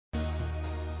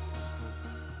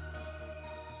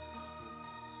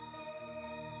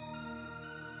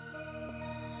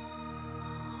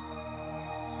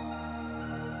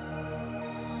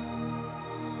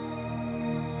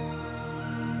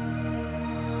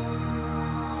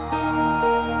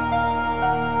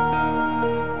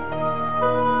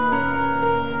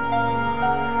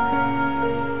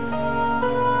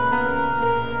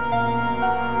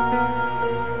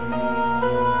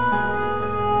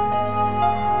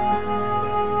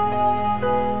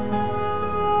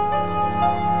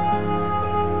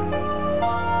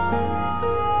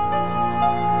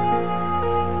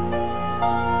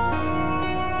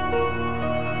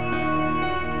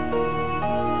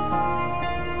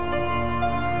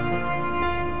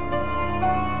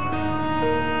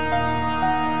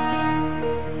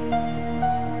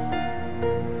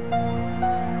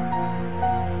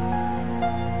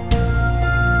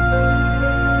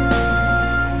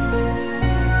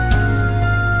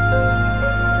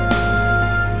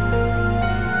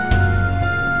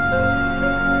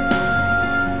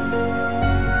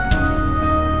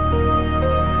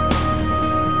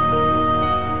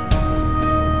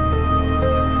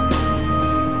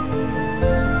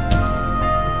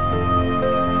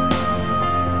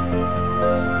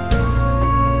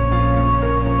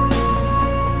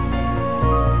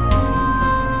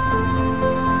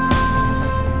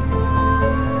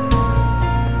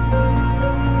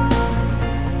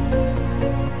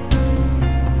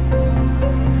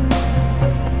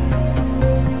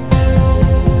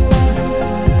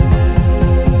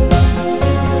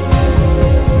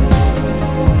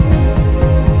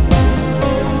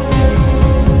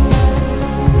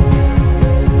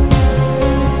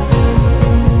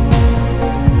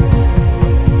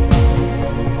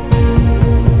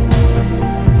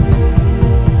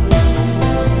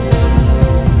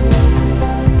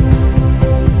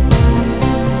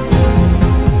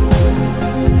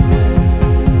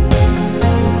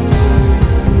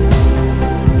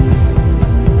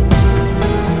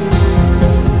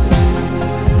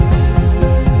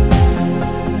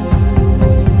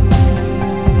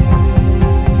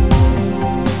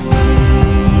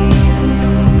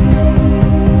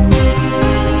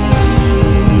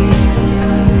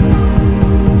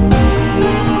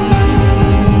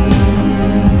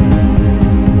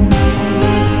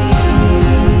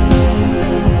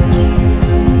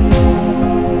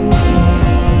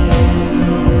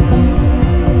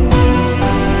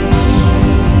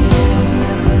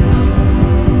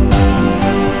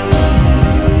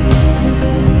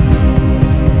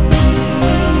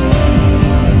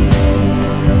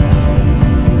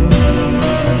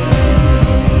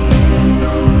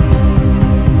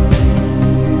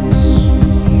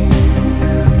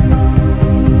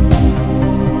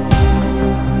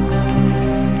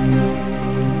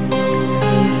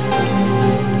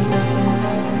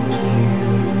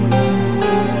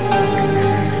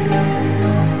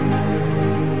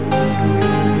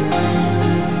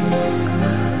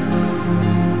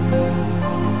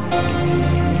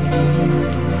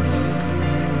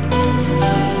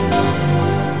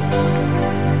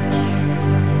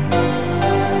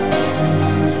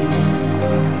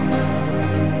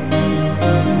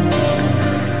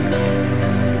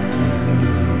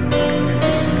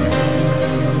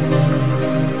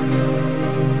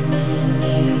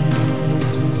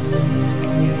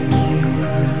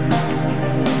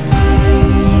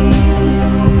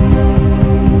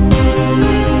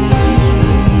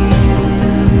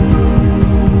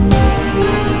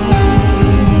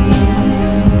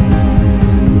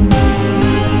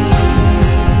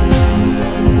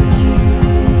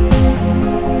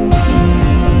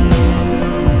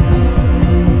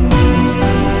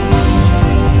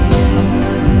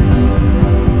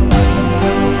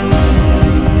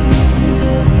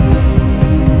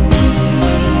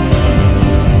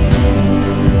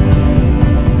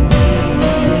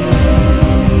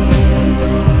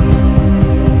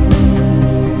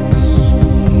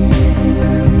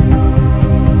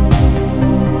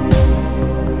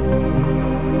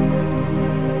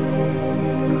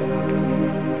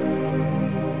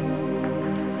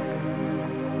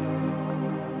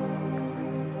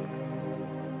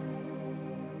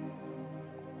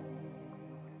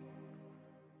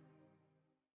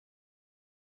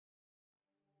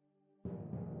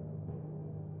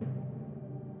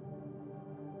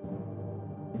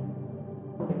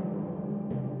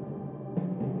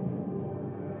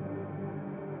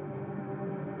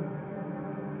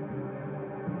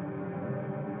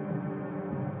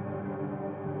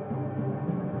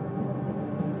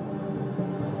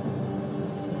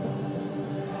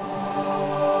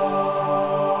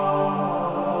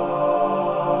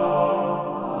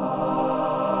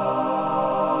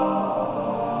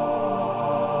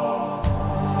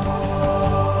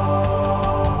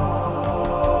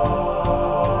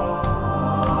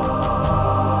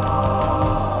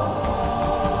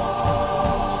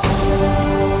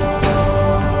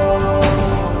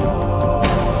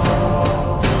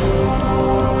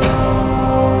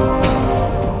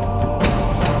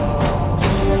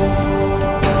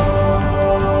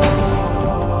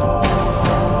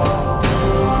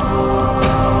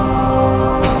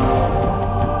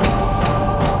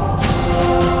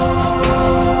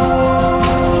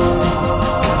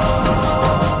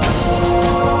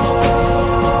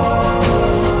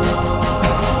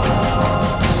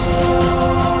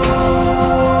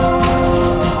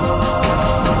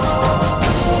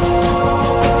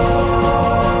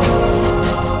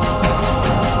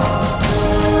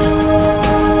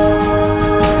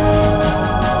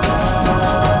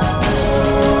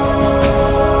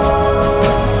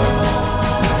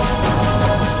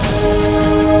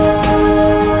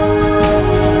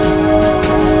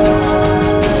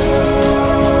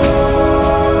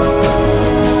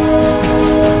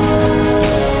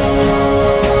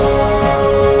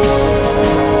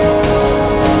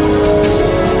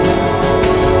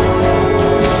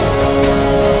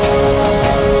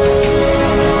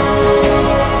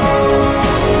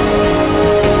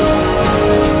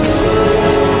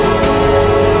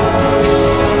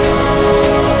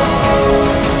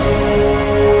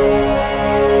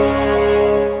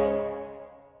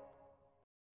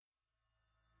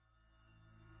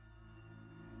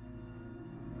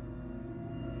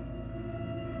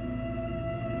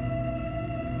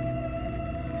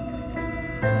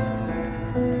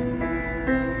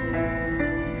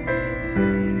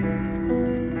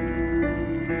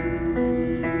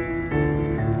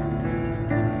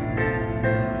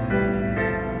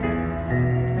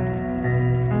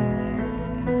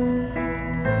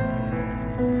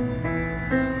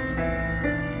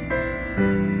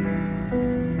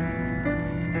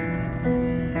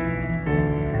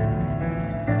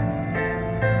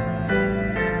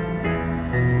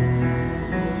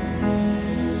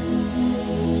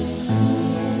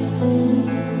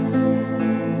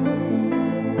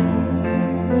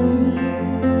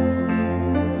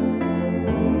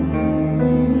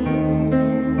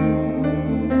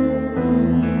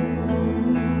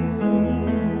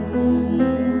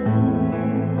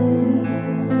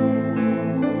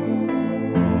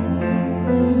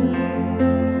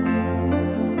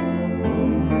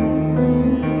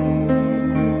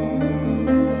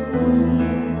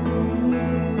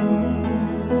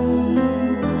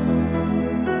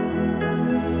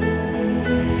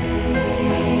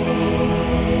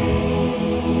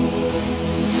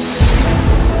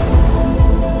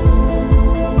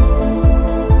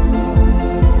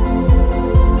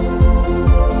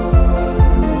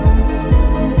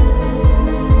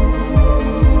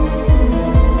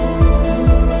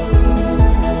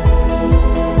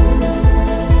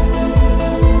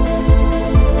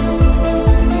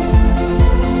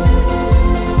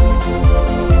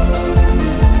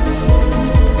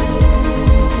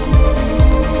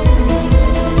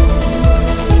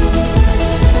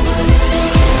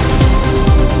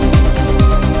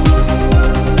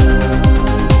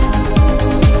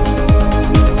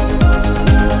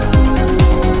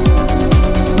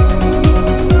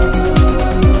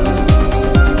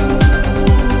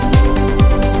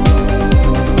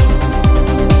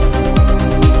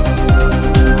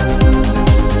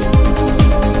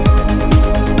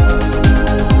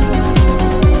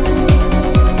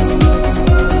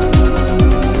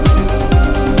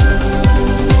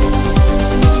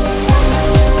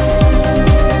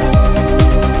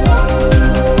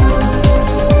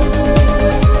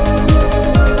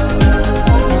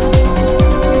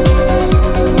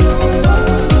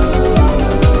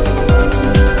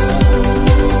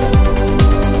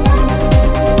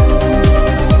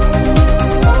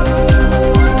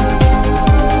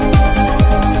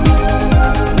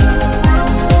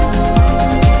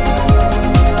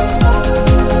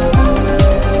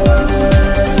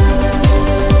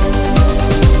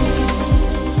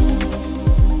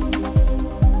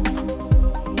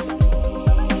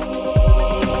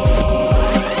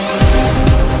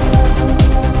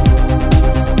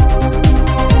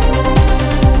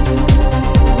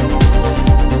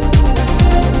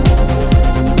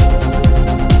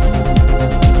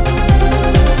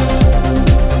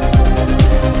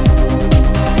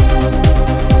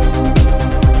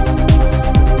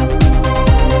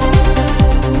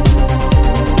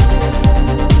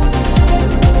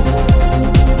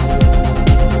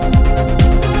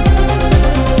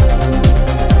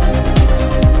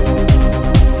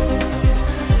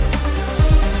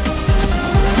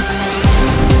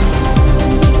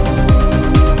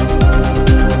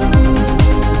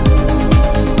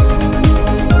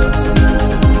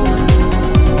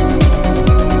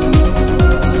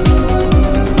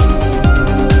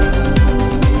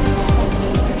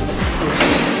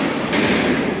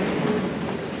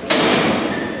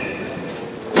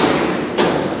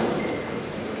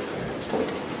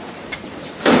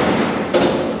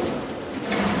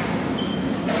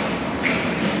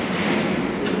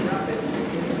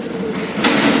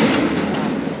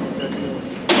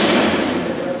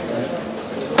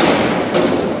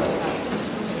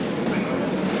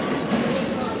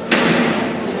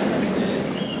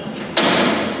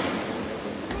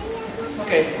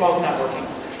Okay, 12's not working.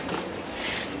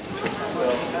 So,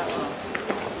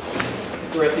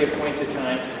 we're at the appointed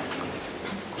time.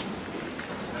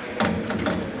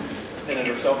 Minute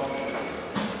or so.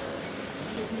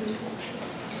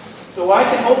 So I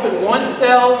can open one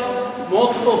cell,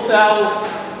 multiple cells,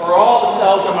 or all the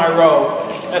cells on my row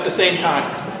at the same time.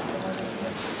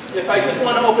 If I just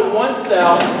want to open one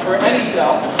cell, or any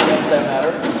cell, for that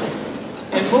matter,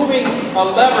 and moving a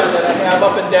lever that I have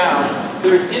up and down,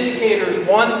 there's indicators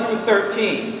 1 through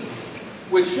 13,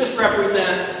 which just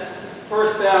represent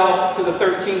per cell to the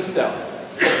 13th cell.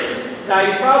 Now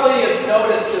you probably have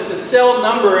noticed that the cell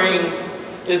numbering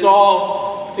is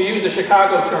all, to use the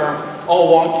Chicago term,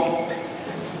 all wonky.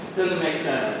 Doesn't make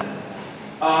sense.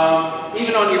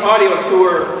 Even on your audio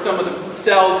tour, some of the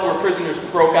cells where prisoners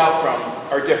broke out from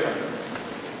are different.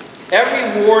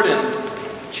 Every warden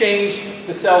changed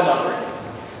the cell numbering.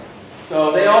 So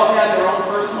they all had their own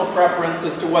personal preference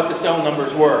as to what the cell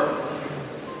numbers were.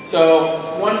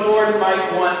 So one warden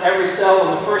might want every cell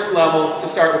in the first level to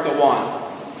start with a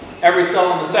 1. Every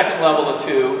cell in the second level a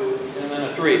 2, and then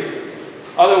a 3.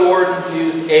 Other wardens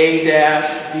used A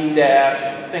dash, B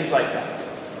dash, things like that.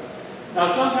 Now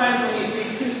sometimes when you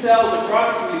see two cells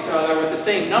across from each other with the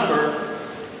same number,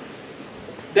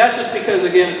 that's just because,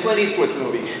 again, Clint Eastwood's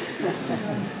movie.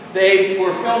 They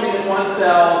were filming in one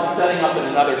cell and setting up in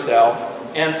another cell.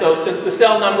 And so since the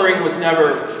cell numbering was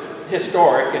never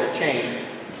historic and it changed,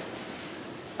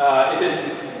 it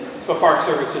didn't, the Park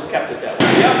Service just kept it that way.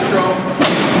 The upstroke,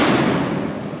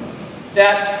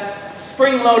 that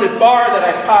spring-loaded bar that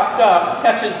I popped up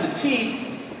catches the teeth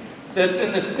that's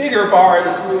in this bigger bar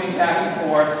that's moving back and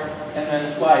forth and then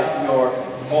slides the door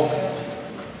open.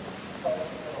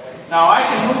 Now I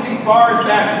can move these bars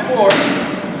back and forth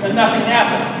and nothing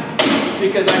happens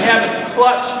because I haven't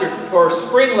clutched or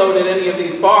spring-loaded any of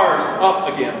these bars up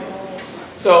again.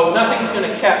 So nothing's going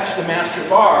to catch the master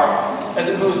bar as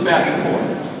it moves back and forth.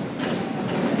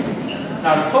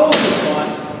 Now to close this one,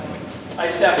 I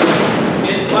just have to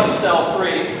in clutch cell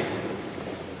 3,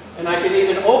 and I can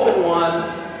even open one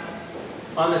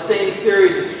on the same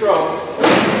series of strokes.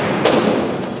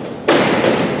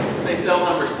 Say cell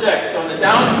number 6. So in the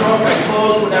downstroke, I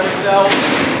close whatever cells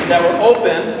that were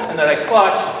open and that I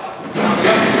clutched. On the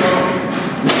upstroke,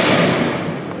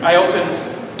 I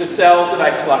open the cells that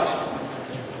I clutched.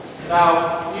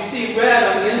 Now, you see red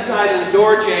on the inside of the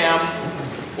door jamb,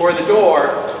 or the door.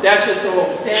 That's just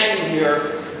so standing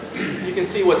here, you can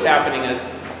see what's happening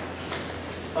as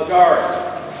a guard.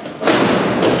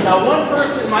 Now, one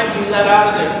person might be let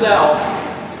out of their cell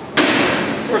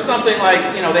for something like,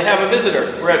 they have a visitor.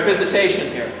 We're at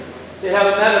visitation here. They have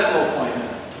a medical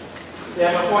appointment. They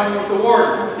have an appointment with the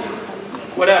warden.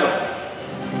 Whatever.